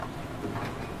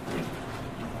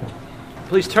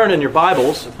Please turn in your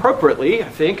Bibles appropriately, I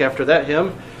think, after that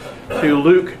hymn, to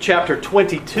Luke chapter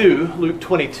 22. Luke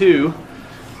 22,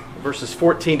 verses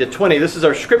 14 to 20. This is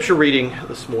our scripture reading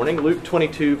this morning. Luke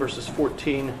 22, verses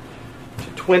 14 to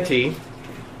 20.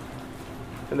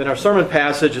 And then our sermon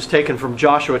passage is taken from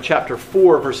Joshua chapter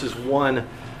 4, verses 1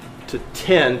 to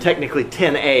 10. Technically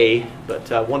 10a, but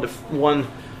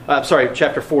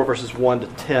chapter 4, verses 1 to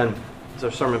 10 is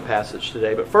our sermon passage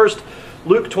today. But first,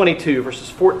 Luke 22,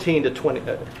 verses 14 to 20,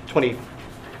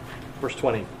 verse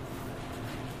 20.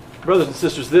 Brothers and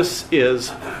sisters, this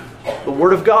is the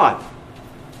Word of God.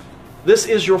 This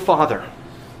is your Father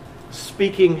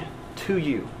speaking to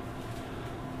you.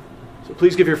 So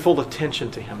please give your full attention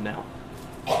to Him now.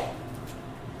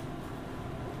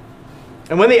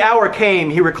 And when the hour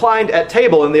came, He reclined at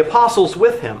table, and the apostles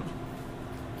with Him.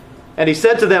 And He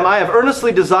said to them, I have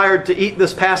earnestly desired to eat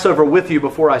this Passover with you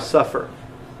before I suffer.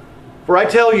 For I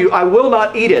tell you, I will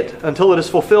not eat it until it is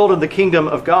fulfilled in the kingdom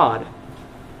of God.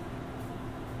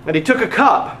 And He took a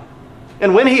cup,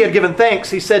 and when He had given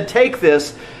thanks, He said, take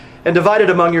this and divide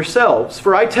it among yourselves.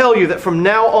 For I tell you that from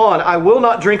now on I will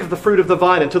not drink of the fruit of the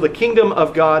vine until the kingdom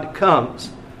of God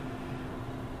comes.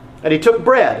 And He took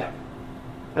bread,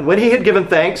 and when He had given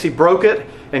thanks, He broke it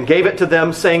and gave it to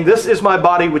them, saying, this is my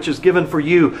body which is given for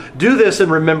you. Do this in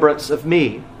remembrance of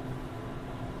me.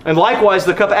 And likewise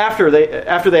the cup after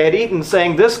they had eaten,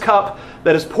 saying, this cup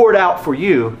that is poured out for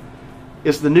you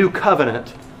is the new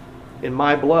covenant in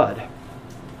my blood.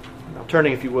 Now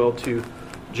turning, if you will, to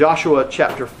Joshua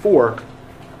chapter 4,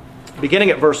 beginning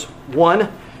at verse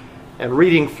 1 and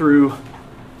reading through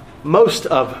most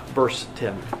of verse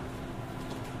 10.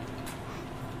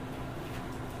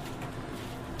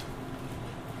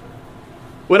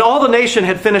 When all the nation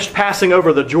had finished passing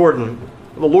over the Jordan,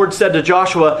 the Lord said to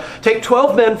Joshua, take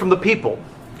 12 men from the people,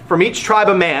 from each tribe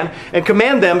a man, and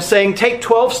command them, saying, take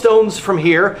 12 stones from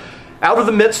here, out of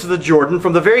the midst of the Jordan,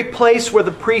 from the very place where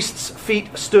the priest's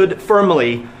feet stood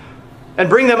firmly, and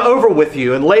bring them over with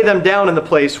you, and lay them down in the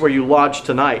place where you lodge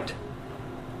tonight.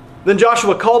 Then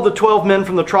Joshua called the 12 men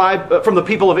from the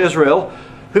people of Israel,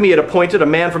 whom he had appointed, a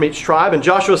man from each tribe. And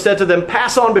Joshua said to them,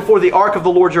 pass on before the ark of the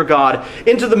Lord your God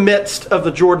into the midst of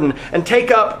the Jordan, and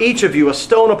take up each of you a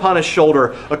stone upon his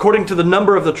shoulder, according to the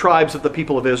number of the tribes of the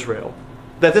people of Israel,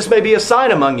 that this may be a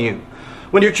sign among you.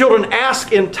 When your children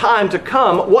ask in time to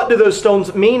come, what do those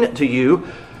stones mean to you?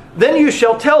 Then you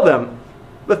shall tell them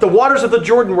that the waters of the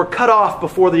Jordan were cut off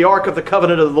before the ark of the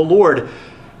covenant of the Lord.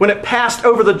 When it passed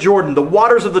over the Jordan, the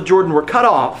waters of the Jordan were cut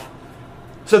off.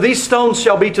 So these stones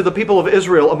shall be to the people of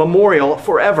Israel a memorial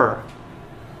forever.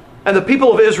 And the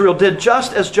people of Israel did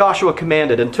just as Joshua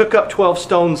commanded, and took up 12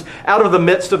 stones out of the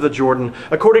midst of the Jordan,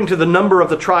 according to the number of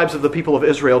the tribes of the people of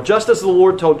Israel, just as the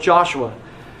Lord told Joshua.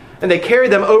 And they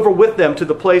carried them over with them to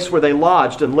the place where they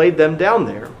lodged, and laid them down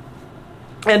there.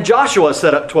 And Joshua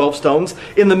set up 12 stones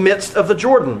in the midst of the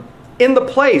Jordan, in the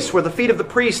place where the feet of the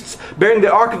priests bearing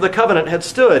the ark of the covenant had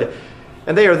stood.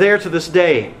 And they are there to this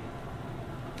day.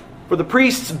 For the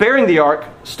priests bearing the ark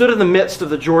stood in the midst of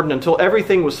the Jordan until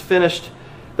everything was finished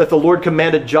that the Lord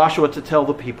commanded Joshua to tell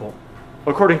the people,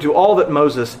 according to all that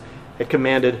Moses had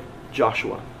commanded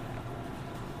Joshua.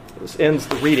 This ends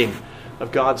the reading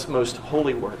of God's most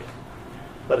holy word.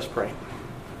 Let us pray.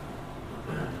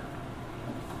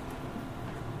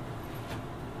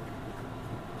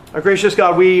 Our gracious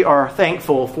God, we are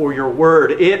thankful for your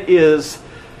word. It is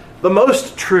the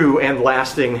most true and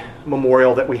lasting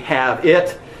memorial that we have.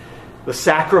 The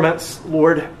sacraments,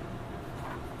 Lord.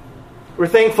 We're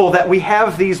thankful that we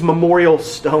have these memorial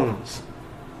stones.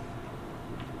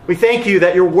 We thank you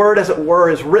that your word, as it were,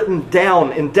 is written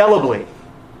down indelibly,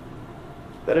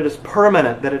 that it is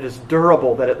permanent, that it is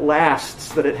durable, that it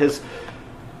lasts, that it has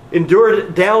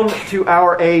endured down to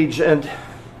our age, and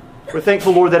we're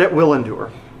thankful, Lord, that it will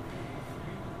endure.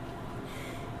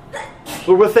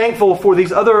 Lord, we're thankful for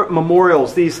these other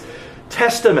memorials, these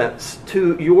testaments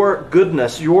to your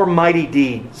goodness, your mighty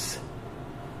deeds,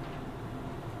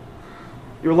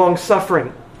 your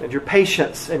long-suffering and your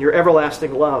patience and your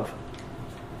everlasting love.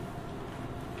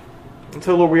 And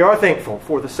so, Lord, we are thankful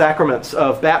for the sacraments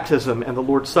of baptism and the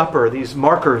Lord's Supper, these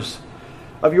markers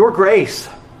of your grace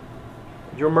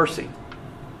and your mercy.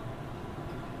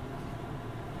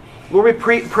 Lord,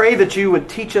 we pray that you would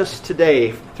teach us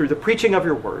today, through the preaching of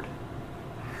your word,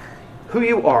 who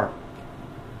you are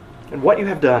and what you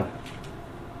have done.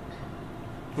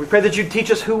 We pray that you'd teach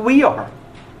us who we are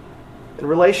in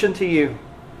relation to you.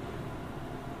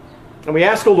 And we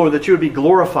ask, O Lord, that you would be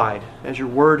glorified as your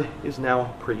word is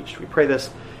now preached. We pray this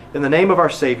in the name of our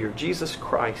Savior, Jesus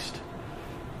Christ.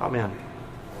 Amen.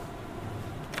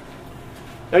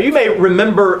 Now, you may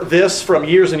remember this from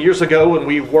years and years ago when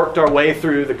we worked our way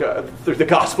through the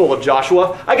Gospel of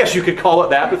Joshua. I guess you could call it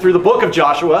that, but through the book of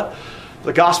Joshua,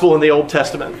 the Gospel in the Old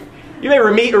Testament. You may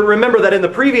remember that in the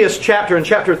previous chapter, in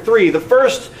chapter 3, the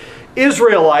first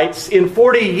Israelites in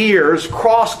 40 years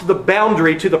crossed the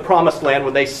boundary to the Promised Land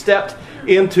when they stepped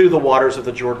into the waters of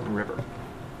the Jordan River.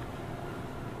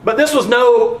 But this was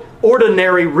no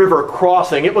ordinary river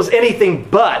crossing. It was anything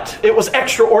but. It was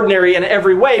extraordinary in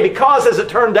every way because, as it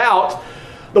turned out,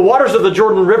 the waters of the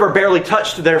Jordan River barely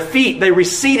touched their feet. They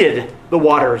receded the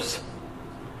waters.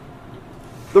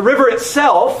 The river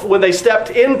itself, when they stepped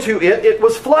into it, it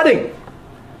was flooding,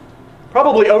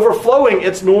 probably overflowing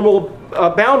its normal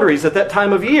boundaries at that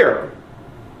time of year.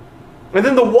 And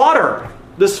then the water,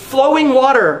 this flowing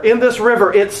water in this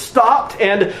river, it stopped,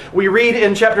 and we read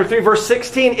in chapter 3, verse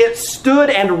 16, it stood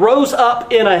and rose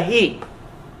up in a heap.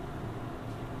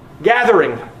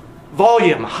 Gathering,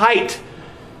 volume, height,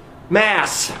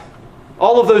 mass,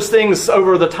 all of those things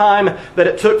over the time that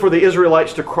it took for the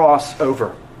Israelites to cross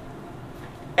over.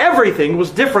 Everything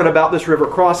was different about this river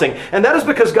crossing, and that is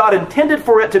because God intended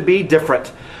for it to be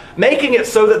different, making it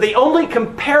so that the only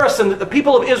comparison that the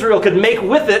people of Israel could make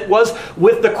with it was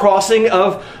with the crossing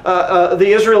of the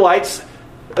Israelites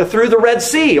through the Red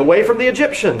Sea, away from the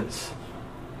Egyptians.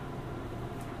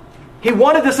 He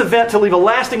wanted this event to leave a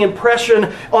lasting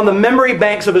impression on the memory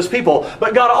banks of his people,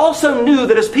 but God also knew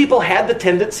that his people had the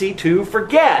tendency to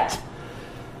forget.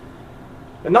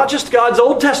 And not just God's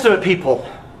Old Testament people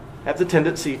have the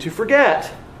tendency to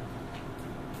forget.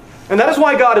 And that is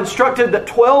why God instructed that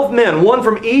 12 men, one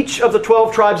from each of the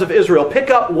 12 tribes of Israel,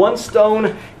 pick up one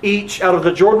stone each out of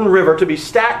the Jordan River to be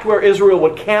stacked where Israel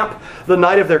would camp the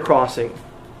night of their crossing.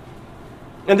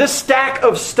 And this stack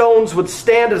of stones would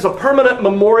stand as a permanent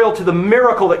memorial to the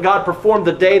miracle that God performed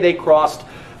the day they crossed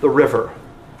the river.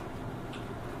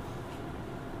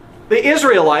 The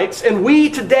Israelites, and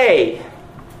we today,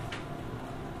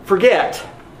 forget.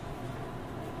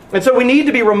 And so we need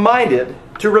to be reminded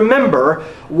to remember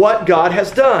what God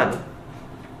has done.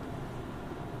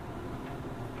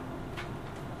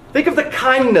 Think of the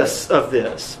kindness of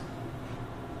this.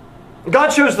 God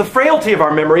shows the frailty of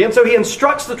our memory, and so He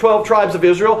instructs the 12 tribes of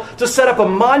Israel to set up a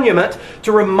monument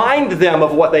to remind them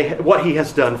of what He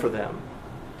has done for them.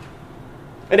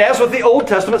 And as with the Old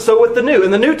Testament, so with the New. In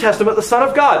the New Testament, the Son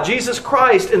of God, Jesus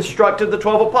Christ, instructed the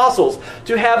 12 apostles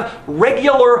to have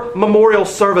regular memorial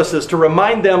services to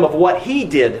remind them of what He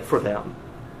did for them.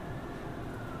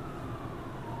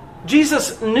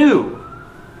 Jesus knew.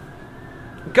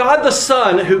 God the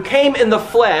Son, who came in the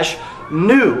flesh,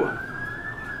 knew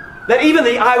that even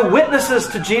the eyewitnesses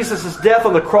to Jesus' death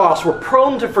on the cross were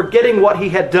prone to forgetting what He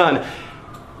had done.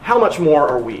 How much more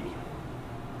are we?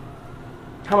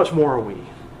 How much more are we?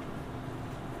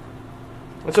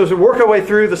 And so as we work our way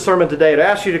through the sermon today, I'd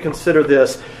ask you to consider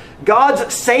this.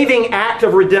 God's saving act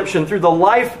of redemption through the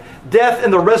life, death,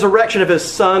 and the resurrection of His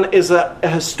Son is a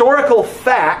historical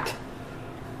fact,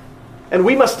 and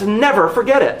we must never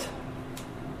forget it.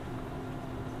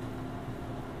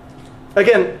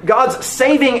 Again, God's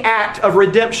saving act of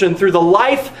redemption through the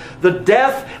life, the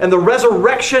death, and the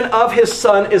resurrection of His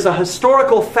Son is a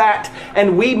historical fact,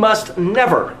 and we must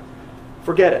never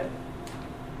forget it.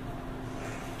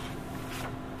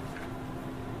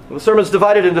 The sermon is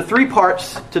divided into 3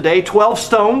 parts today. 12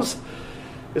 stones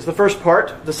is the first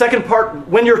part. The second part,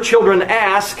 when your children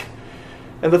ask.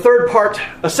 And the third part,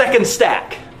 a second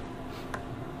stack.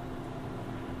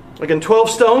 Again, 12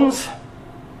 stones,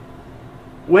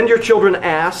 when your children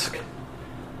ask,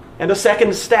 and a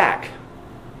second stack.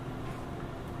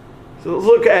 So let's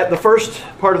look at the first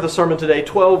part of the sermon today,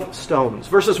 12 stones.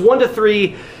 Verses 1 to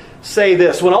 3 say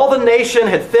this: When all the nation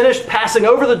had finished passing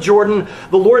over the Jordan,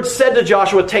 the Lord said to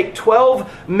Joshua, take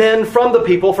 12 men from the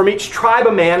people, from each tribe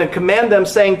a man, and command them,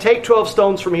 saying, take 12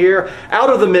 stones from here, out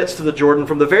of the midst of the Jordan,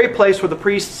 from the very place where the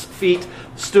priest's feet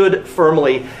stood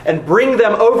firmly, and bring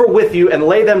them over with you, and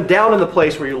lay them down in the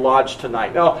place where you lodge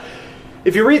tonight. Now,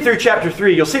 if you read through chapter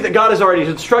 3, you'll see that God has already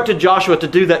instructed Joshua to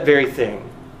do that very thing.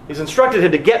 He's instructed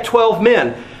him to get 12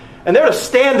 men. And they're to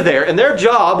stand there, and their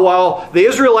job, while the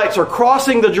Israelites are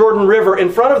crossing the Jordan River in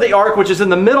front of the ark, which is in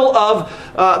the middle of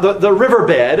the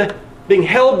riverbed, being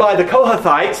held by the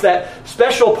Kohathites, that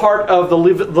special part of the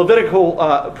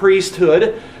Levitical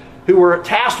priesthood, who were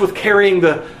tasked with carrying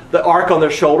the ark on their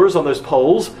shoulders, on those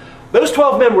poles. Those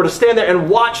 12 men were to stand there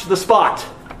and watch the spot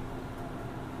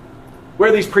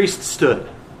where these priests stood.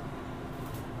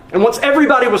 And once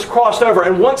everybody was crossed over,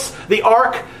 and once the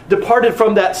ark departed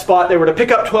from that spot, they were to pick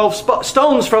up 12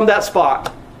 stones from that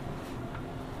spot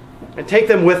and take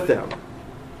them with them.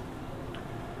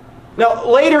 Now,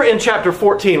 later in chapter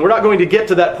 14, we're not going to get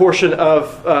to that portion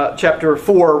of chapter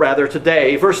 4, rather,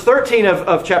 today. Verse 13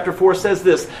 of chapter 4 says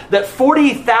this, that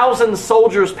 40,000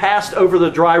 soldiers passed over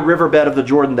the dry riverbed of the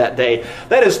Jordan that day.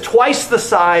 That is twice the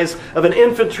size of an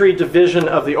infantry division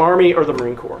of the Army or the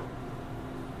Marine Corps.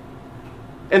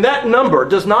 And that number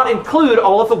does not include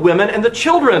all of the women and the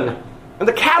children and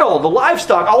the cattle, the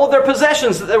livestock, all of their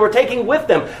possessions that they were taking with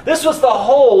them. This was the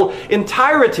whole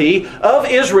entirety of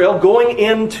Israel going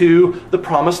into the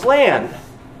promised land.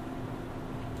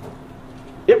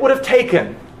 It would have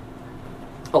taken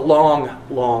a long,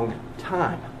 long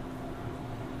time.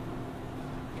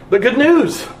 But good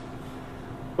news.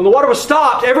 When the water was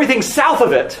stopped, everything south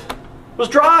of it was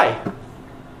dry.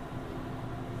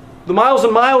 The miles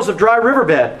and miles of dry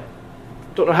riverbed.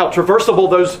 Don't know how traversable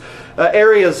those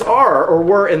areas are or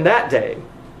were in that day.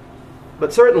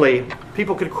 But certainly,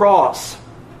 people could cross.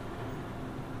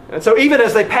 And so even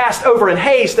as they passed over in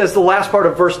haste, as the last part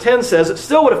of verse 10 says, it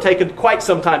still would have taken quite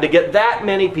some time to get that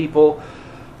many people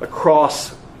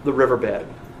across the riverbed.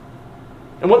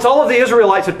 And once all of the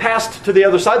Israelites had passed to the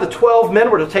other side, the 12 men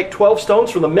were to take 12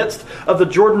 stones from the midst of the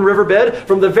Jordan riverbed,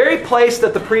 from the very place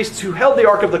that the priests who held the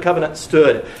Ark of the Covenant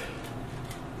stood.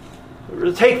 They were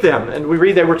to take them, and we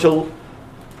read they were to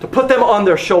put them on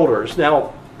their shoulders.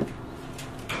 Now,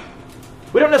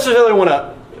 we don't necessarily want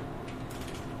to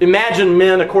imagine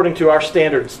men according to our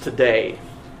standards today.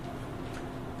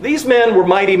 These men were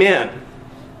mighty men.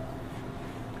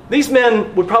 These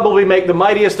men would probably make the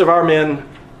mightiest of our men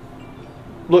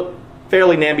look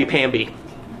fairly namby-pamby.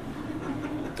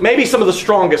 Maybe some of the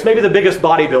strongest, maybe the biggest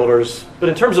bodybuilders. But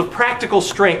in terms of practical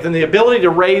strength and the ability to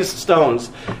raise stones,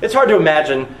 it's hard to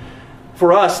imagine,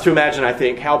 for us to imagine, I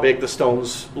think, how big the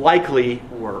stones likely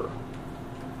were.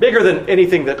 Bigger than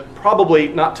anything that probably,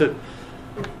 not to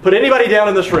put anybody down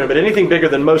in this room, but anything bigger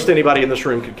than most anybody in this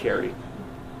room could carry.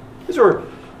 These were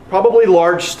probably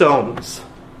large stones.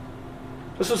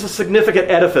 This was a significant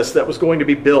edifice that was going to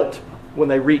be built when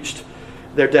they reached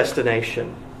their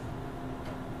destination.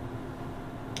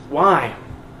 Why?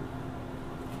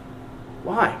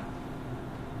 Why?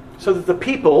 So that the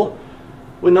people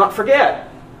would not forget.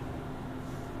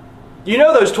 You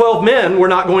know those 12 men were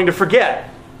not going to forget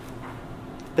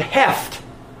the heft,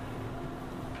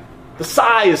 the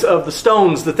size of the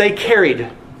stones that they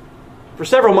carried for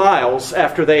several miles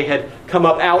after they had come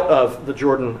up out of the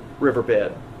Jordan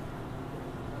riverbed.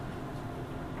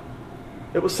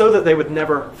 It was so that they would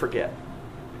never forget.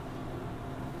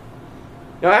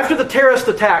 Now, after the terrorist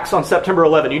attacks on September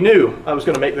 11, you knew I was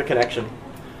going to make the connection.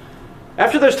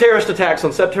 After those terrorist attacks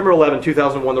on September 11,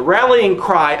 2001, the rallying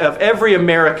cry of every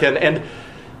American and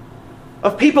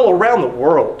of people around the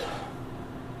world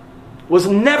was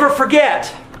never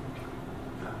forget.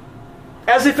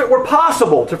 As if it were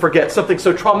possible to forget something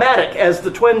so traumatic as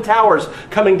the Twin Towers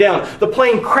coming down, the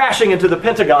plane crashing into the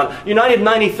Pentagon, United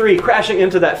 93 crashing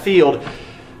into that field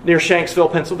near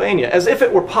Shanksville, Pennsylvania. As if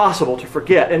it were possible to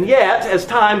forget. And yet, as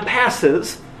time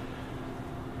passes,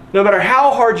 no matter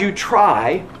how hard you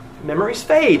try, memories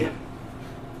fade.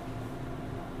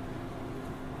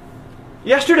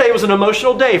 Yesterday was an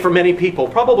emotional day for many people.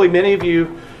 Probably many of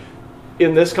you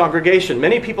in this congregation,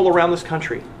 many people around this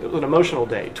country. It was an emotional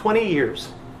day. 20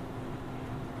 years.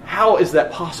 How is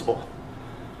that possible?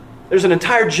 There's an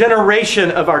entire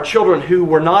generation of our children who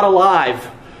were not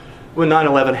alive when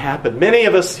 9/11 happened. Many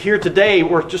of us here today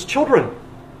were just children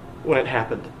when it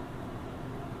happened.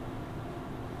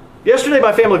 Yesterday,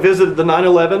 my family visited the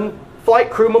 9/11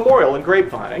 Flight Crew Memorial in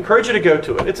Grapevine. I encourage you to go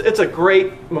to it. It's a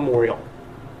great memorial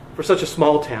for such a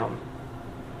small town.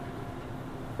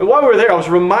 And while we were there, I was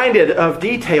reminded of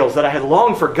details that I had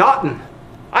long forgotten.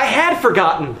 I had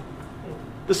forgotten,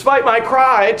 despite my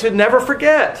cry to never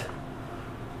forget.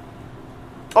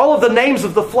 All of the names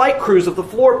of the flight crews of the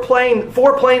four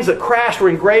planes that crashed were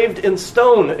engraved in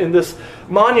stone in this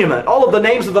monument. All of the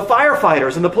names of the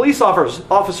firefighters and the police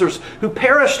officers who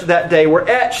perished that day were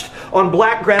etched on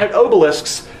black granite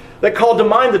obelisks that called to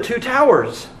mind the two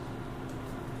towers.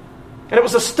 And it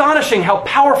was astonishing how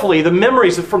powerfully the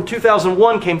memories from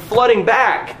 2001 came flooding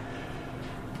back.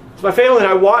 So my family and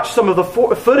I watched some of the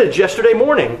footage yesterday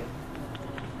morning.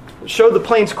 It showed the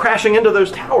planes crashing into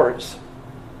those towers.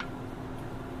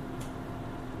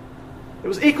 It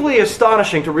was equally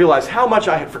astonishing to realize how much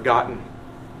I had forgotten.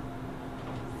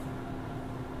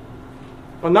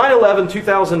 On 9/11,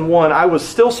 2001, I was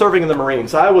still serving in the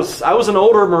Marines. I was an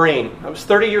older Marine. I was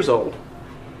 30 years old.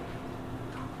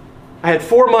 I had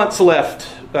 4 months left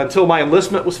until my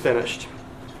enlistment was finished.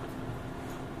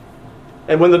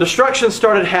 And when the destruction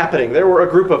started happening, there were a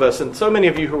group of us, and so many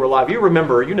of you who were alive, you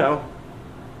remember, you know.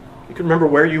 You can remember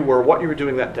where you were, what you were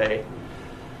doing that day.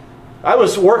 I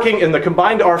was working in the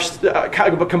Combined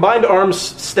Arms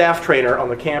staff trainer on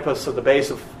the campus of the base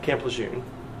of Camp Lejeune.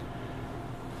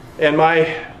 And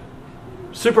my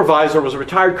supervisor was a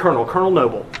retired colonel, Colonel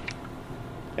Noble.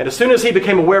 And as soon as he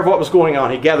became aware of what was going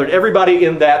on, he gathered everybody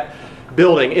in that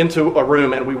building into a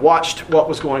room, and we watched what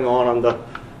was going on the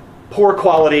poor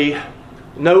quality,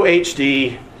 no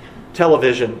HD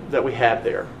television that we had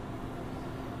there.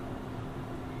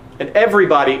 And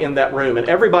everybody in that room, and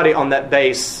everybody on that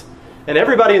base, and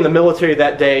everybody in the military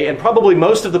that day, and probably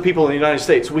most of the people in the United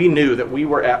States, we knew that we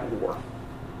were at war.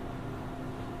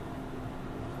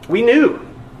 We knew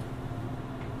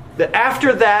that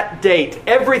after that date,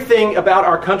 everything about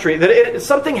our country, that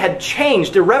something had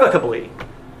changed irrevocably.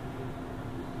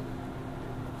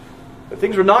 That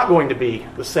things were not going to be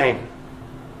the same.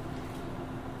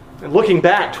 And looking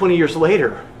back 20 years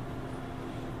later,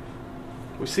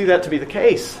 we see that to be the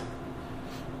case.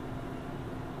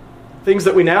 Things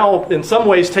that we now, in some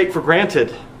ways, take for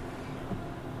granted.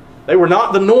 They were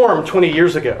not the norm 20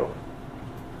 years ago.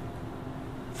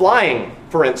 Flying,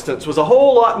 for instance, was a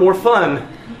whole lot more fun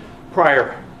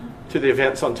prior to the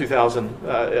events on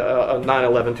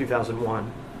 9/11-2001.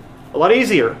 A lot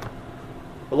easier.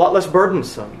 A lot less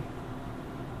burdensome.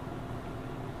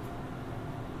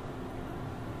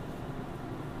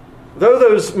 Though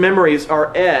those memories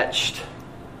are etched,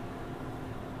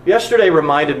 yesterday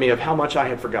reminded me of how much I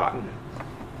had forgotten.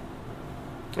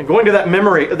 And going to that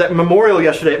memorial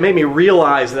yesterday, it made me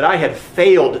realize that I had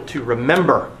failed to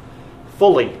remember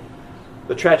fully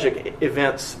the tragic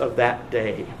events of that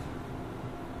day.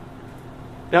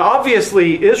 Now,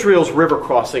 obviously, Israel's river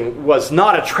crossing was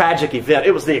not a tragic event.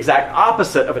 It was the exact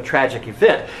opposite of a tragic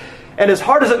event. And as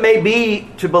hard as it may be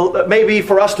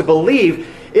for us to believe,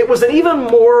 it was an even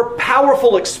more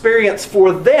powerful experience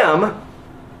for them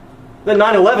than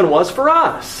 9/11 was for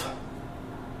us.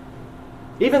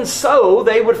 Even so,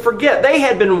 they would forget. They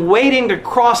had been waiting to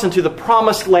cross into the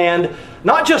promised land,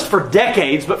 not just for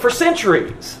decades, but for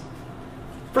centuries.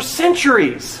 For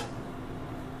centuries.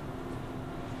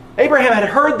 Abraham had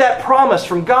heard that promise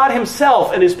from God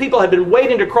himself, and his people had been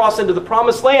waiting to cross into the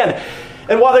promised land.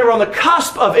 And while they were on the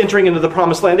cusp of entering into the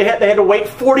promised land, they had to wait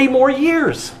 40 more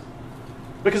years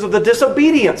because of the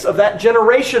disobedience of that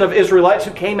generation of Israelites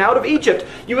who came out of Egypt.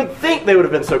 You would think they would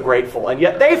have been so grateful, and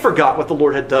yet they forgot what the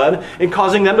Lord had done in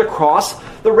causing them to cross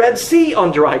the Red Sea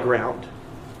on dry ground.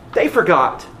 They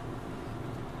forgot.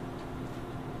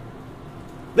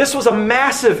 This was a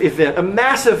massive event, a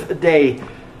massive day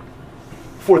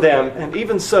for them, and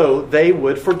even so, they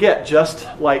would forget, just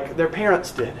like their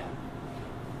parents did.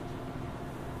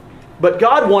 But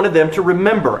God wanted them to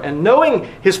remember, and knowing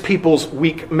his people's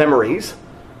weak memories,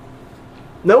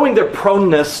 knowing their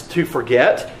proneness to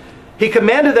forget, he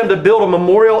commanded them to build a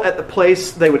memorial at the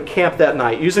place they would camp that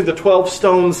night, using the 12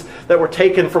 stones that were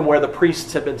taken from where the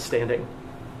priests had been standing.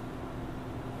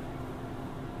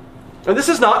 And this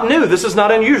is not new. This is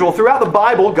not unusual. Throughout the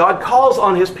Bible, God calls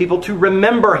on his people to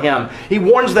remember him. He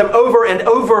warns them over and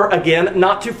over again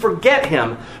not to forget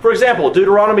him. For example,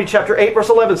 Deuteronomy chapter 8, verse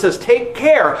 11 says, "Take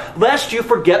care lest you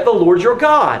forget the Lord your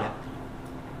God."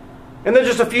 And then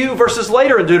just a few verses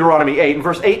later in Deuteronomy 8, in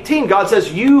verse 18, God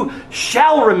says, "You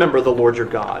shall remember the Lord your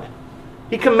God."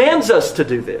 He commands us to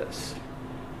do this.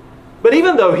 But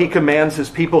even though he commands his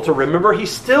people to remember, he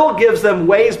still gives them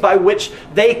ways by which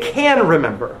they can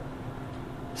remember,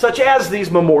 such as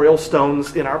these memorial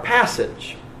stones in our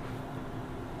passage.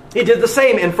 He did the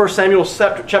same in 1 Samuel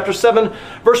chapter 7,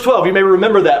 verse 12. You may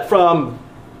remember that from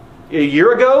a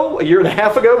year and a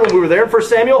half ago when we were there in 1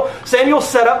 Samuel. Samuel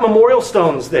set up memorial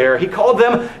stones there. He called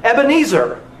them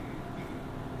Ebenezer,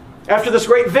 after this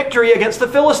great victory against the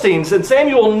Philistines. And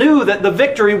Samuel knew that the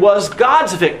victory was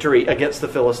God's victory against the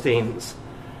Philistines.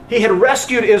 He had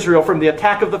rescued Israel from the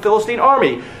attack of the Philistine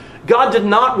army. God did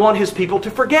not want his people to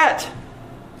forget.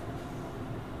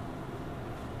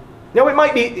 Now, it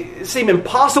might seem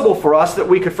impossible for us that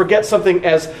we could forget something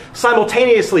as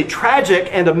simultaneously tragic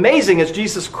and amazing as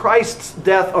Jesus Christ's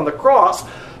death on the cross,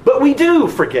 but we do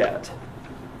forget.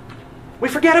 We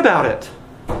forget about it.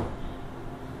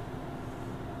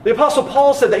 The Apostle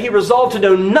Paul said that he resolved to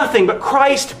know nothing but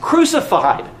Christ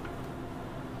crucified.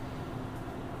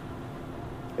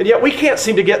 And yet we can't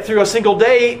seem to get through a single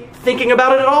day thinking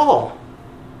about it at all.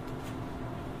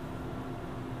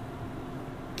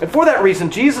 And for that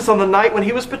reason, Jesus, on the night when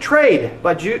he was betrayed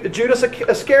by Judas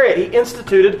Iscariot, he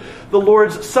instituted the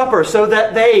Lord's Supper so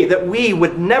that we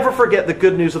would never forget the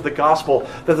good news of the gospel,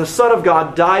 that the Son of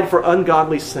God died for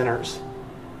ungodly sinners.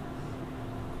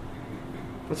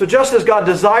 And so just as God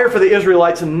desired for the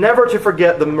Israelites never to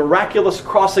forget the miraculous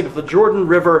crossing of the Jordan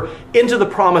River into the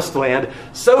Promised Land,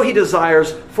 so He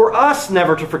desires for us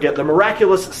never to forget the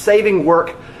miraculous saving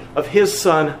work of His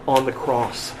Son on the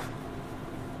cross.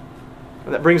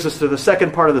 And that brings us to the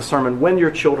second part of the sermon, when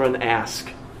your children ask.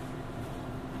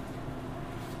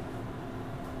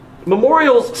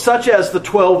 Memorials such as the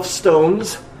 12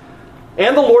 stones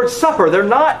and the Lord's Supper, they're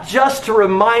not just to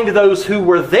remind those who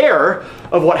were there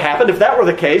of what happened. If that were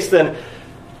the case, then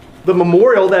the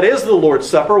memorial that is the Lord's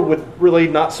Supper would really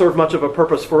not serve much of a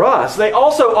purpose for us. They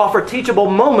also offer teachable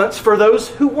moments for those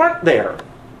who weren't there.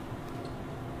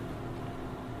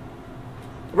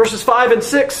 Verses 5 and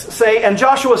 6 say, "And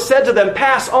Joshua said to them,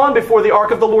 Pass on before the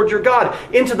ark of the Lord your God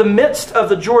into the midst of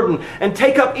the Jordan, and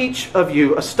take up each of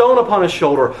you a stone upon his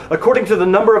shoulder, according to the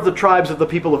number of the tribes of the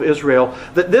people of Israel,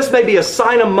 that this may be a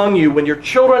sign among you when your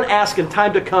children ask in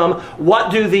time to come,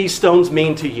 What do these stones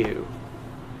mean to you?"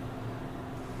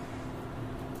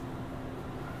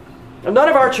 And none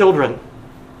of our children,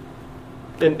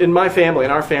 in my family,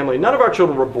 in our family, none of our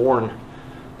children were born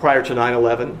prior to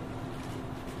 9/11.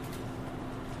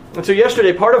 And so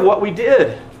yesterday, part of what we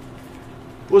did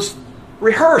was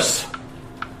rehearse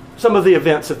some of the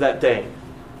events of that day.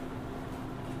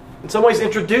 In some ways,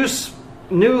 introduce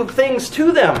new things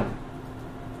to them.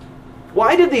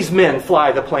 Why did these men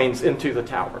fly the planes into the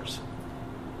towers?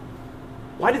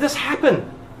 Why did this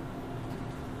happen?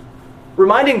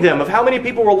 Reminding them of how many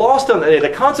people were lost on that day, the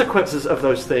consequences of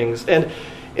those things. And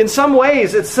in some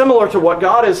ways, it's similar to what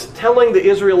God is telling the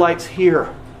Israelites here.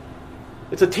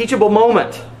 It's a teachable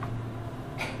moment.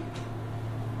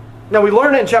 Now we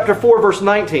learn in chapter 4, verse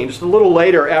 19, just a little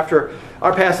later after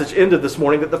our passage ended this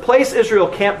morning, that the place Israel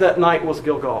camped that night was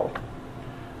Gilgal,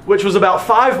 which was about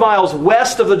 5 miles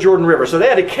west of the Jordan River. So they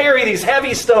had to carry these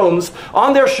heavy stones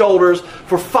on their shoulders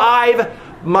for 5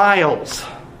 miles.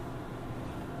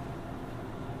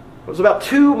 It was about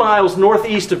 2 miles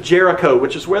northeast of Jericho,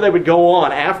 which is where they would go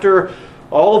on after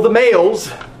all of the males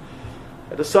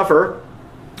had to suffer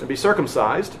and be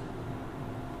circumcised.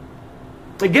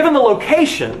 And given the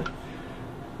location,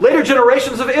 later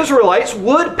generations of Israelites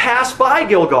would pass by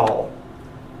Gilgal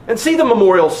and see the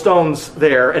memorial stones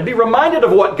there and be reminded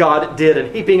of what God did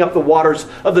in heaping up the waters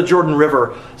of the Jordan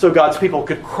River so God's people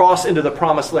could cross into the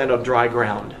Promised Land on dry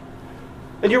ground.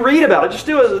 And you read about it.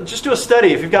 Just do a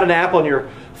study. If you've got an app on your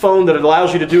phone that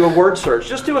allows you to do a word search,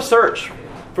 just do a search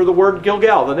for the word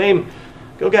Gilgal, the name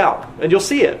Gilgal, and you'll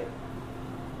see it.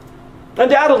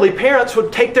 Undoubtedly, parents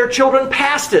would take their children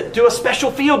past it, do a special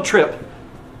field trip.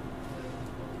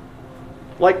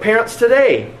 Like parents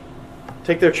today,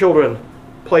 take their children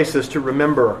places to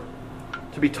remember,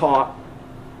 to be taught.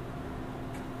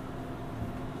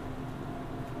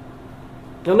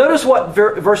 Now notice what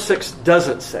verse 6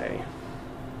 doesn't say.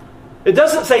 It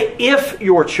doesn't say if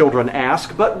your children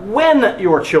ask, but when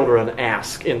your children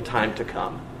ask in time to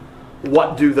come.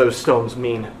 What do those stones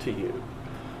mean to you?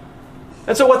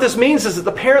 And so what this means is that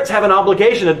the parents have an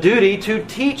obligation, a duty to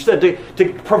teach them,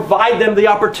 to provide them the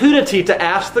opportunity to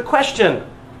ask the question.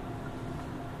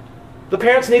 The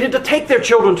parents needed to take their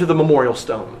children to the memorial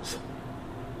stones.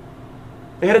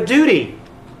 They had a duty.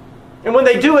 And when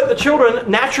they do it, the children,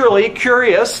 naturally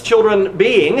curious, children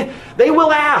being, they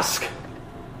will ask.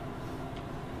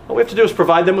 All we have to do is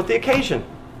provide them with the occasion.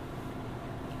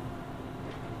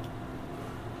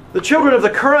 The children of the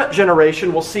current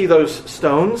generation will see those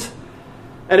stones,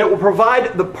 and it will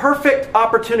provide the perfect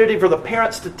opportunity for the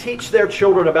parents to teach their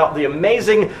children about the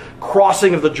amazing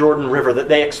crossing of the Jordan River that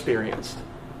they experienced.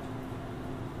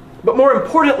 But more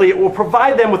importantly, it will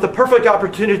provide them with the perfect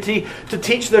opportunity to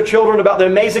teach their children about the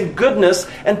amazing goodness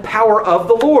and power of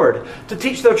the Lord. To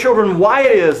teach their children why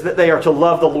it is that they are to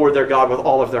love the Lord their God with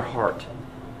all of their heart.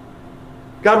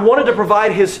 God wanted to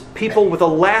provide His people with a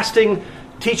lasting,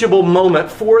 teachable moment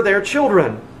for their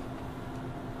children.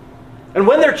 And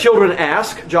when their children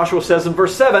ask, Joshua says in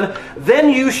verse 7, then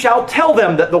you shall tell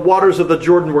them that the waters of the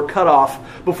Jordan were cut off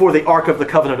before the ark of the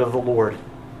covenant of the Lord.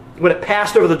 When it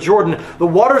passed over the Jordan, the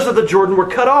waters of the Jordan were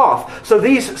cut off. So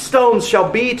these stones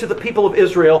shall be to the people of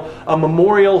Israel a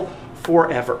memorial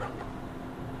forever.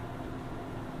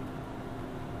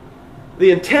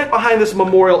 The intent behind this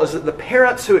memorial is that the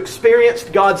parents who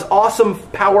experienced God's awesome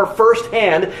power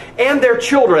firsthand, and their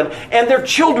children, and their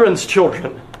children's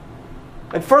children,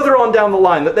 and further on down the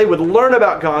line, that they would learn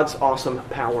about God's awesome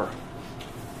power.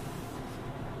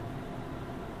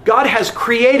 God has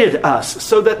created us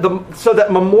so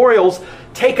that memorials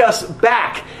take us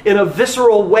back in a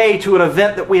visceral way to an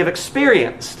event that we have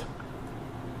experienced.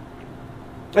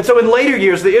 And so in later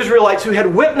years, the Israelites who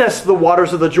had witnessed the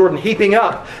waters of the Jordan heaping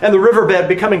up and the riverbed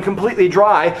becoming completely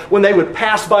dry, when they would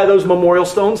pass by those memorial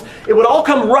stones, it would all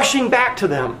come rushing back to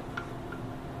them.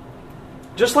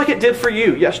 Just like it did for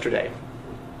you yesterday.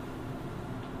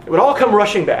 It would all come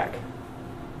rushing back.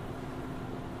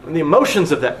 And the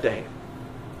emotions of that day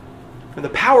and the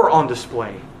power on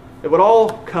display, it would all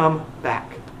come back.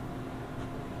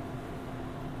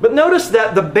 But notice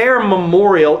that the bare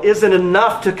memorial isn't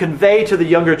enough to convey to the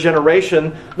younger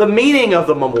generation the meaning of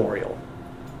the memorial.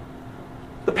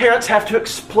 The parents have to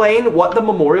explain what the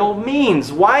memorial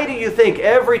means. Why do you think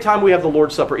every time we have the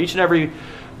Lord's Supper, each and every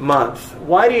month,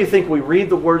 why do you think we read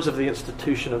the words of the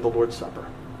institution of the Lord's Supper?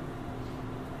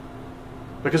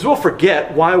 Because we'll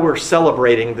forget why we're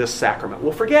celebrating this sacrament.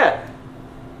 We'll forget.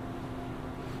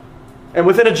 And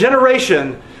within a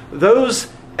generation, those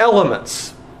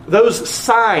elements, those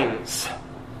signs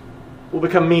will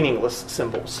become meaningless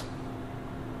symbols.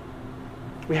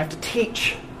 We have to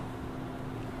teach.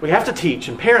 We have to teach.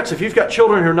 And parents, if you've got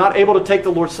children who are not able to take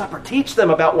the Lord's Supper, teach them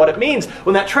about what it means.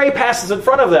 When that tray passes in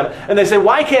front of them and they say,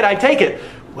 "Why can't I take it?"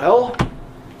 Well,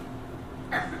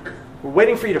 we're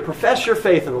waiting for you to profess your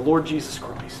faith in the Lord Jesus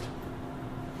Christ.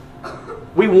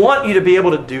 We want you to be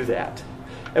able to do that.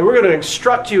 And we're going to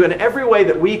instruct you in every way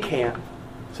that we can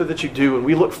so that you do. And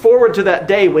we look forward to that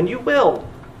day when you will.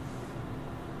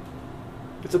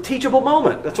 It's a teachable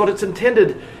moment. That's what it's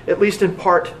intended, at least in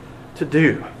part, to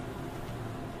do.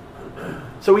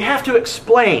 So we have to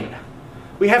explain.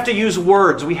 We have to use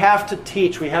words. We have to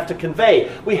teach. We have to convey.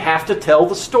 We have to tell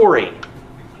the story.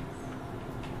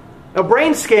 Now,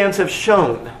 brain scans have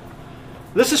shown,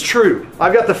 this is true.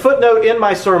 I've got the footnote in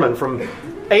my sermon from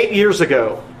 8 years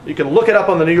ago. You can look it up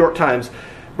on the New York Times.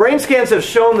 Brain scans have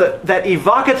shown that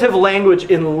evocative language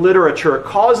in literature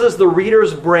causes the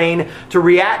reader's brain to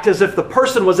react as if the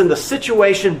person was in the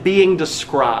situation being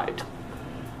described.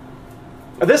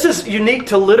 Now, this is unique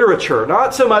to literature,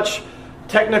 not so much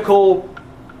technical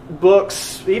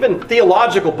books, even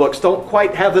theological books don't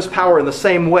quite have this power in the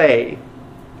same way.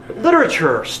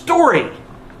 Literature, story.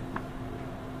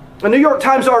 A New York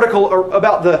Times article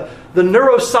about the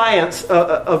neuroscience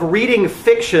of reading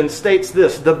fiction states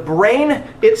this: the brain,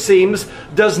 it seems,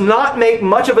 does not make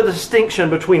much of a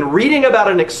distinction between reading about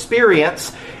an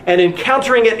experience and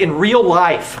encountering it in real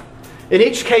life. In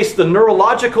each case, the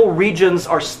neurological regions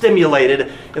are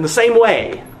stimulated in the same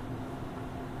way.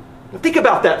 Now, think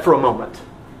about that for a moment.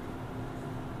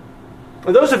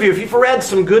 And those of you, if you've read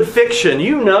some good fiction,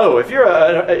 you know, if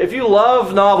you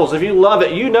love novels, if you love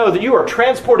it, you know that you are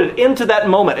transported into that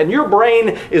moment and your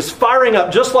brain is firing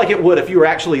up just like it would if you were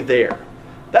actually there.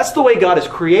 That's the way God has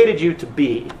created you to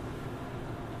be.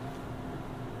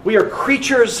 We are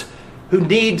creatures who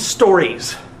need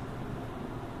stories.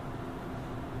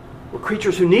 We're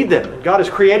creatures who need them. And God has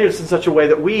created us in such a way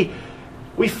that we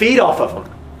feed off of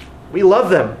them. We love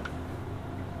them.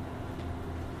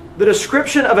 The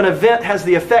description of an event has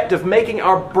the effect of making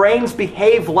our brains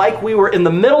behave like we were in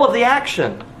the middle of the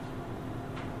action.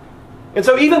 And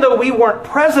so even though we weren't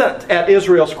present at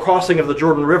Israel's crossing of the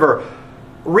Jordan River,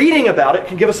 reading about it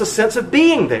can give us a sense of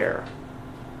being there.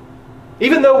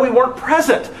 Even though we weren't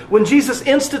present when Jesus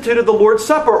instituted the Lord's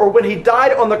Supper or when He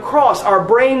died on the cross, our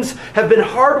brains have been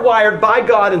hardwired by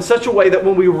God in such a way that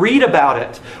when we read about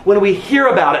it, when we hear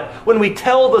about it, when we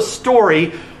tell the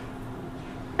story,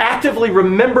 actively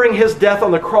remembering His death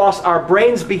on the cross, our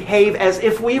brains behave as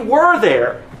if we were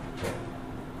there.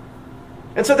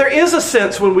 And so there is a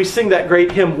sense when we sing that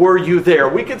great hymn, "Were You There?"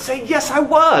 we can say, yes, I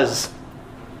was.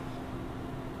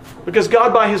 Because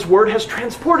God by His Word has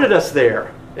transported us there,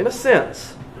 in a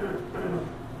sense.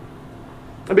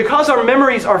 And because our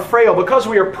memories are frail, because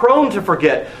we are prone to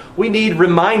forget, we need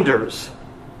reminders.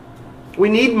 We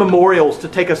need memorials to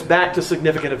take us back to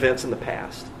significant events in the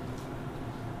past.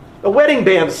 A wedding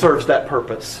band serves that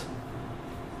purpose.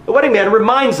 The wedding band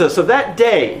reminds us of that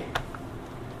day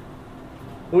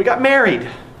when we got married.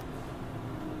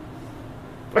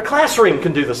 A class ring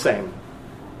can do the same.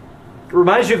 It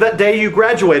reminds you of that day you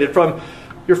graduated from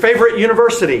your favorite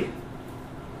university.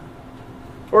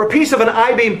 Or a piece of an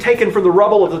I-beam taken from the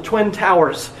rubble of the Twin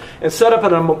Towers and set up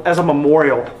as a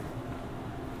memorial.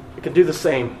 It can do the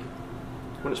same.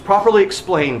 When it's properly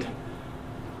explained,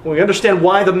 when we understand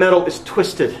why the metal is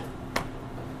twisted,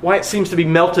 why it seems to be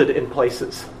melted in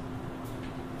places.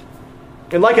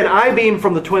 And like an I-beam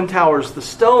from the Twin Towers, the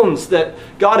stones that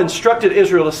God instructed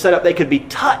Israel to set up, they could be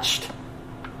touched.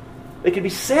 They could be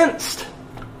sensed.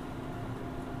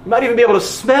 You might even be able to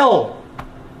smell,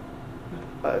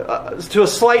 to a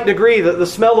slight degree, the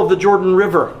smell of the Jordan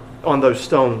River on those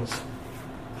stones.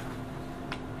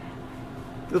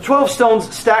 The 12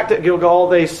 stones stacked at Gilgal,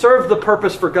 they served the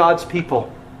purpose for God's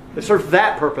people. They served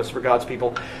that purpose for God's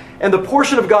people. And the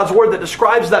portion of God's Word that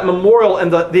describes that memorial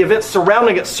and the events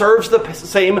surrounding it serves the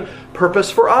same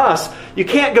purpose for us. You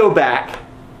can't go back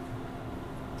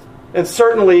and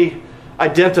certainly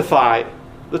identify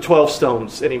the 12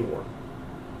 stones anymore.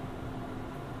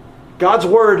 God's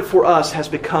Word for us has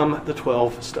become the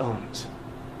 12 stones.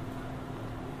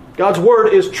 God's Word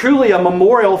is truly a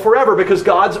memorial forever because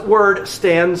God's Word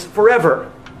stands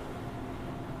forever.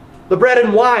 The bread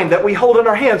and wine that we hold in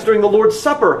our hands during the Lord's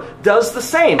Supper does the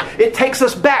same. It takes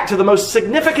us back to the most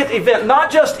significant event,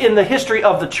 not just in the history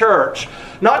of the church,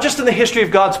 not just in the history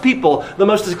of God's people, the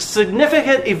most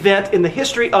significant event in the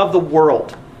history of the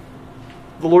world.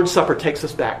 The Lord's Supper takes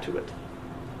us back to it.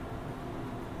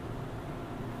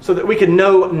 So that we can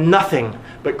know nothing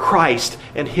but Christ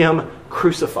and Him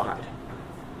crucified.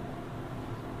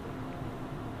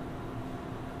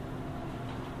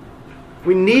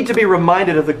 We need to be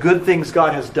reminded of the good things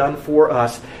God has done for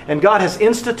us. And God has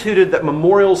instituted that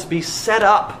memorials be set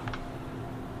up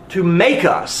to make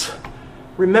us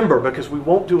remember, because we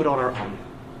won't do it on our own.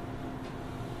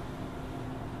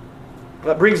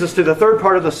 That brings us to the third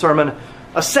part of the sermon,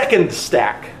 a second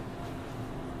stack.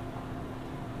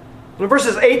 In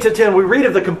verses 8 to 10, we read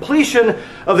of the completion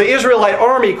of the Israelite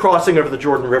army crossing over the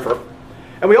Jordan River.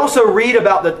 And we also read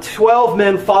about the 12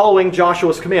 men following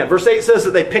Joshua's command. Verse 8 says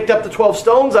that they picked up the 12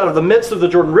 stones out of the midst of the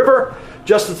Jordan River,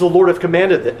 just as the Lord had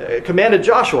commanded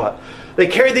Joshua. They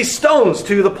carried these stones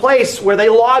to the place where they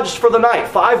lodged for the night,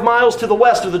 5 miles to the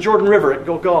west of the Jordan River at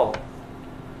Gilgal.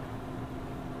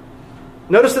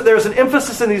 Notice that there's an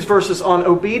emphasis in these verses on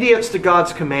obedience to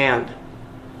God's command.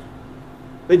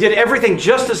 They did everything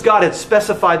just as God had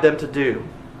specified them to do.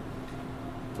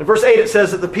 In verse 8 it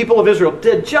says that the people of Israel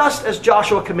did just as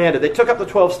Joshua commanded. They took up the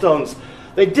 12 stones.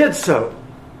 They did so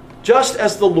just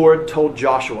as the Lord told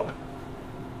Joshua.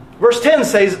 Verse 10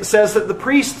 says that the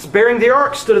priests bearing the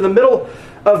ark stood in the middle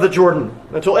of the Jordan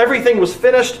until everything was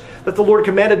finished, that the Lord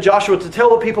commanded Joshua to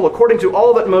tell the people according to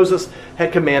all that Moses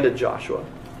had commanded Joshua.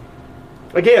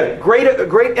 Again,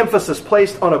 great emphasis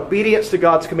placed on obedience to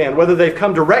God's command, whether they've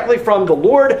come directly from the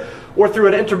Lord or through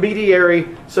an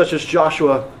intermediary such as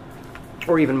Joshua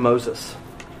or even Moses.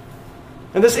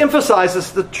 And this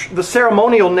emphasizes the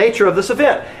ceremonial nature of this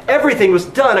event. Everything was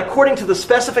done according to the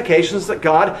specifications that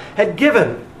God had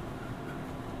given.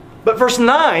 But verse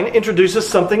 9 introduces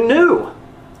something new.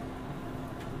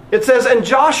 It says, "And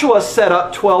Joshua set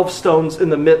up 12 stones in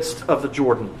the midst of the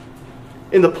Jordan,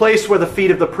 in the place where the feet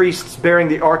of the priests bearing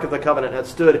the Ark of the Covenant had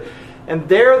stood. And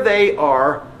there they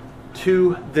are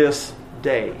to this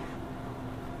day."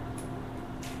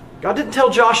 God didn't tell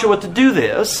Joshua to do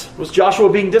this. Was Joshua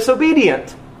being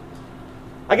disobedient?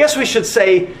 I guess we should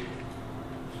say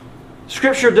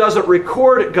Scripture doesn't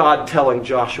record God telling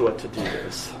Joshua to do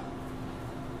this.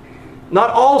 Not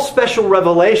all special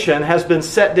revelation has been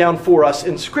set down for us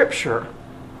in Scripture.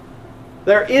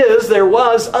 There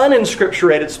was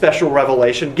uninscripturated special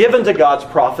revelation given to God's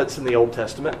prophets in the Old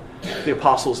Testament, the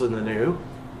apostles in the New.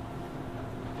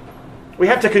 We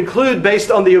have to conclude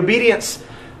based on the obedience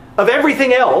of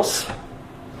everything else,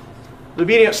 the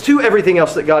obedience to everything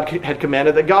else that God had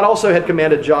commanded, that God also had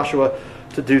commanded Joshua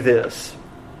to do this.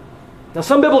 Now,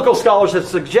 some biblical scholars have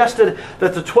suggested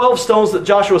that the 12 stones that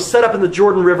Joshua set up in the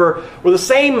Jordan River were the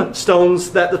same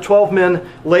stones that the 12 men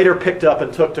later picked up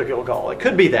and took to Gilgal. It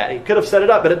could be that. He could have set it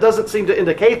up, but it doesn't seem to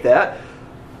indicate that.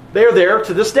 They're there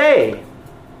to this day.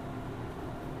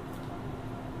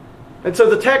 And so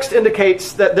the text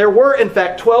indicates that there were, in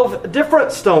fact, 12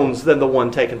 different stones than the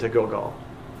one taken to Gilgal.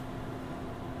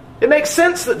 It makes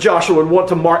sense that Joshua would want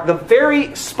to mark the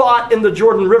very spot in the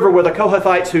Jordan River where the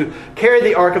Kohathites who carried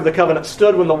the Ark of the Covenant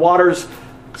stood when the waters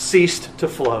ceased to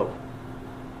flow.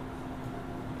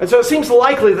 And so it seems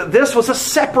likely that this was a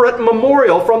separate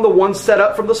memorial from the one set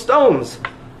up from the stones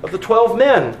of the 12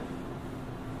 men.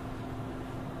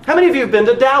 How many of you have been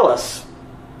to Dallas?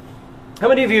 How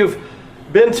many of you have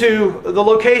been to the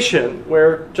location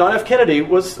where John F. Kennedy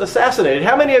was assassinated?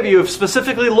 How many of you have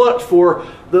specifically looked for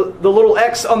the little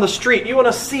X on the street? You want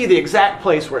to see the exact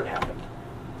place where it happened.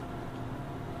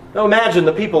 Now imagine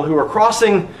the people who are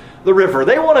crossing the river.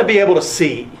 They want to be able to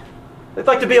see. They'd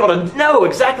like to be able to know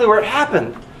exactly where it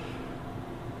happened.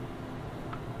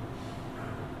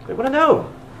 They want to know.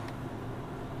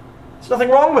 There's nothing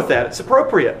wrong with that. It's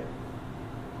appropriate.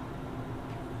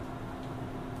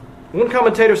 One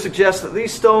commentator suggests that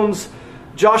these stones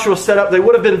Joshua set up, they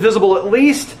would have been visible at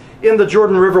least in the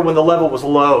Jordan River when the level was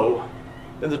low,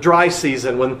 in the dry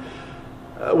season, when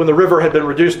the river had been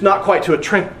reduced not quite to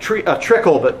a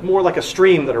trickle, but more like a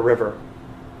stream than a river.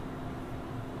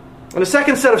 And the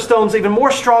second set of stones even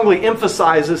more strongly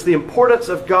emphasizes the importance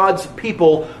of God's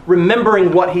people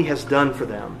remembering what He has done for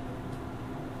them.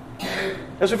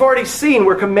 As we've already seen,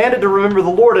 we're commanded to remember the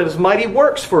Lord and His mighty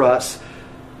works for us.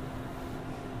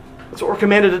 That's what we're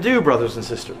commanded to do, brothers and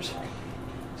sisters.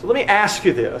 So let me ask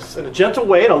you this in a gentle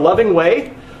way, in a loving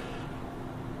way,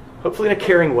 hopefully in a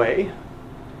caring way.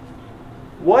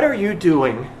 What are you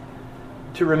doing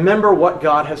to remember what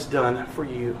God has done for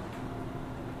you?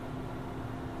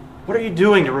 What are you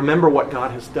doing to remember what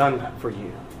God has done for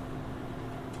you?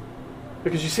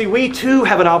 Because you see, we too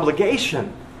have an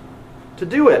obligation to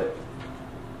do it.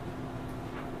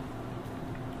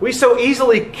 We so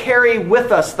easily carry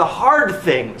with us the hard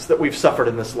things that we've suffered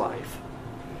in this life.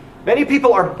 Many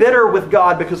people are bitter with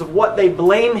God because of what they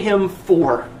blame Him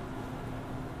for.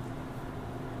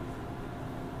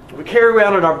 We carry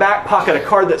around in our back pocket a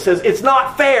card that says, "It's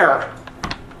not fair."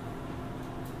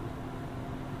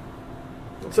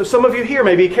 And so some of you here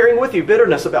may be carrying with you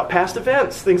bitterness about past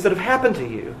events, things that have happened to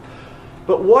you.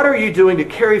 But what are you doing to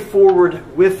carry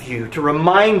forward with you, to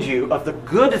remind you of the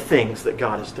good things that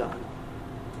God has done?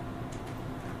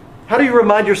 How do you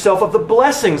remind yourself of the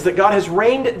blessings that God has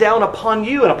rained down upon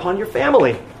you and upon your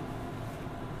family?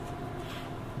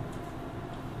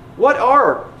 What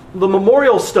are the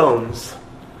memorial stones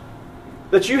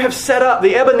that you have set up,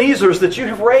 the Ebenezers that you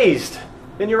have raised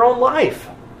in your own life?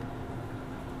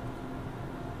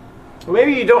 Well,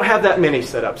 maybe you don't have that many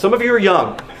set up. Some of you are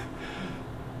young.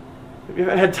 You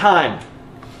haven't had time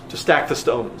to stack the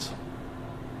stones,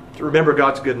 to remember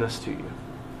God's goodness to you.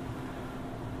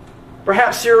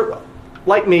 Perhaps you're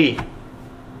like me,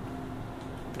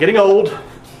 getting old,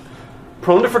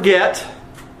 prone to forget,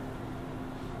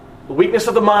 the weakness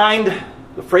of the mind,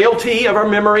 the frailty of our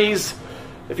memories.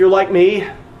 If you're like me,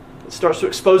 it starts to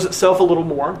expose itself a little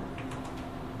more.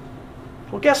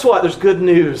 Well, guess what? There's good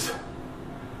news.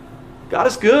 God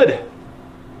is good.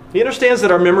 He understands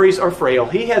that our memories are frail.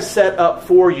 He has set up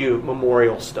for you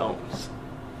memorial stones.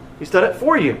 He's done it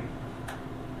for you,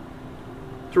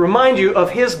 to remind you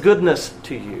of His goodness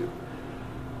to you.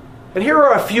 And here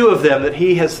are a few of them that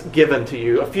He has given to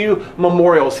you, a few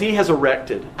memorials He has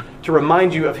erected to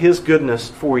remind you of His goodness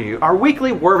for you. Our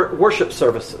weekly worship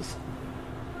services.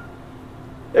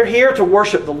 They're here to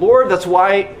worship the Lord. That's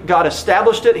why God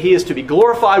established it. He is to be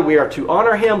glorified. We are to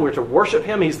honor Him. We're to worship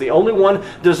Him. He's the only one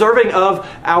deserving of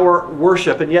our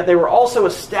worship. And yet they were also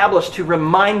established to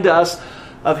remind us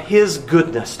of His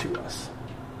goodness to us.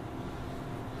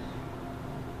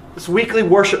 This weekly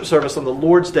worship service on the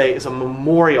Lord's Day is a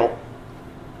memorial.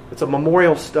 It's a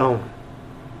memorial stone.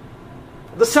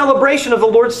 The celebration of the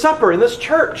Lord's Supper in this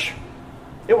church,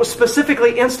 it was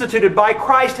specifically instituted by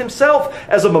Christ Himself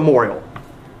as a memorial.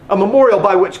 A memorial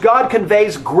by which God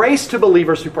conveys grace to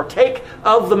believers who partake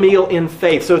of the meal in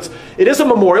faith. So it is a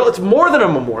memorial. It's more than a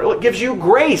memorial. It gives you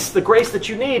grace, the grace that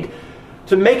you need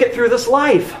to make it through this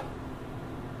life.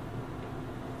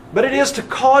 But it is to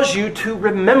cause you to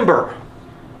remember,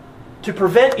 to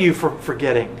prevent you from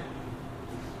forgetting.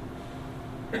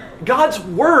 God's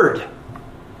Word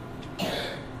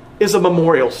is a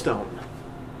memorial stone.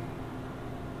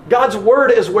 God's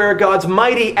Word is where God's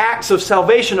mighty acts of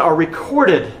salvation are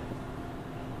recorded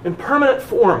in permanent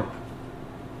form.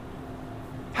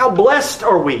 How blessed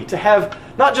are we to have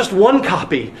not just one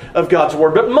copy of God's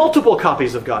Word, but multiple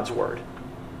copies of God's Word.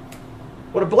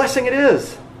 What a blessing it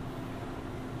is.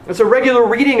 It's a regular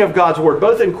reading of God's Word,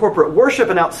 both in corporate worship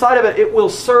and outside of it. It will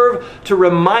serve to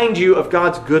remind you of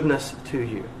God's goodness to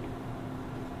you.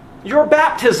 Your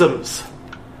baptisms,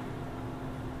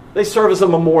 they serve as a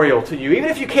memorial to you. Even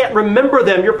if you can't remember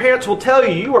them, your parents will tell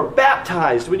you you were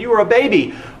baptized when you were a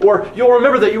baby, or you'll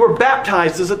remember that you were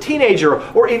baptized as a teenager,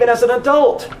 or even as an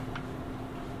adult.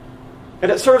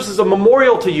 And it serves as a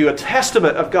memorial to you, a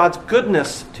testament of God's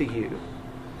goodness to you.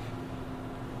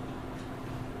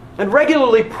 And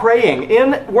regularly praying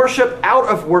in worship, out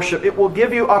of worship, it will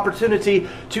give you opportunity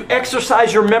to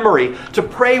exercise your memory, to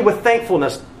pray with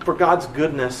thankfulness for God's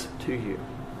goodness to you.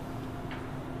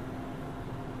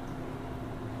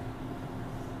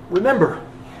 Remember,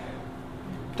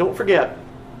 don't forget,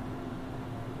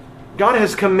 God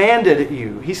has commanded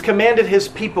you. He's commanded His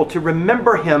people to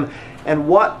remember Him and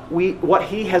what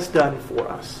He has done for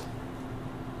us.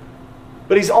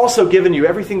 But He's also given you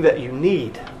everything that you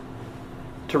need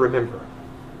to remember.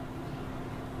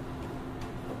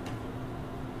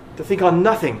 To think on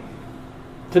nothing,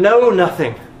 to know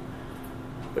nothing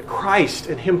but Christ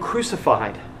and Him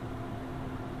crucified.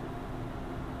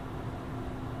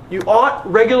 You ought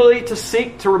regularly to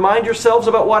seek to remind yourselves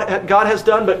about what God has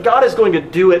done, but God is going to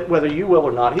do it whether you will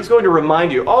or not. He's going to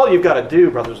remind you. All you've got to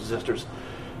do, brothers and sisters,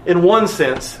 in one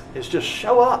sense, is just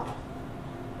show up.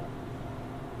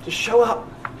 Just show up.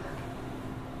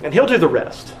 And He'll do the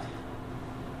rest.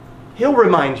 He'll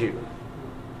remind you.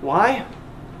 Why?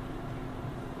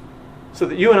 So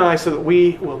that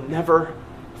we will never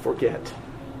forget.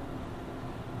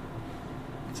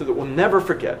 So that we'll never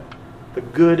forget the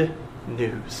good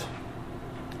news.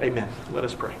 Amen. Let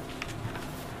us pray.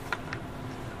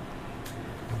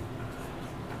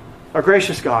 Our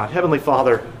gracious God, Heavenly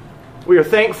Father, we are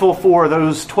thankful for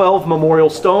those 12 memorial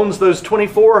stones, those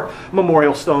 24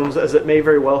 memorial stones, as it may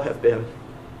very well have been.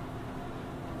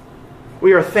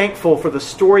 We are thankful for the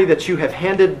story that you have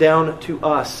handed down to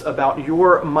us about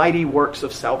your mighty works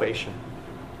of salvation.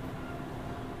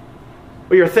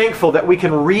 We are thankful that we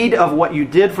can read of what you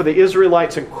did for the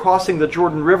Israelites in crossing the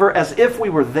Jordan River as if we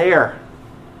were there.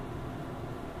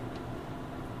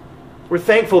 We're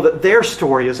thankful that their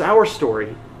story is our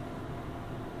story.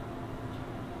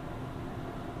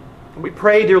 And we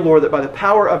pray, dear Lord, that by the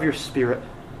power of your Spirit,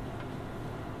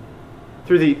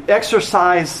 through the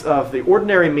exercise of the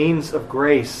ordinary means of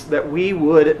grace, that we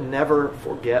would never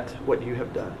forget what you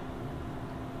have done.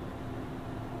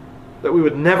 That we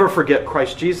would never forget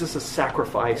Christ Jesus'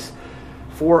 sacrifice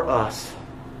for us.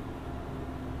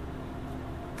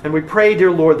 And we pray,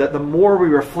 dear Lord, that the more we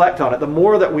reflect on it, the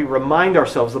more that we remind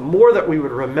ourselves, the more that we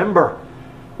would remember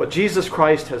what Jesus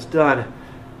Christ has done,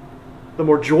 the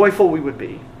more joyful we would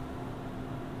be,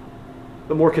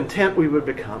 the more content we would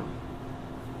become,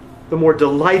 the more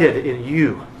delighted in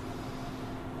you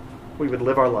we would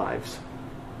live our lives.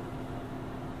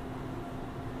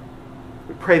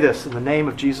 We pray this in the name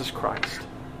of Jesus Christ.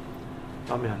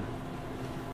 Amen.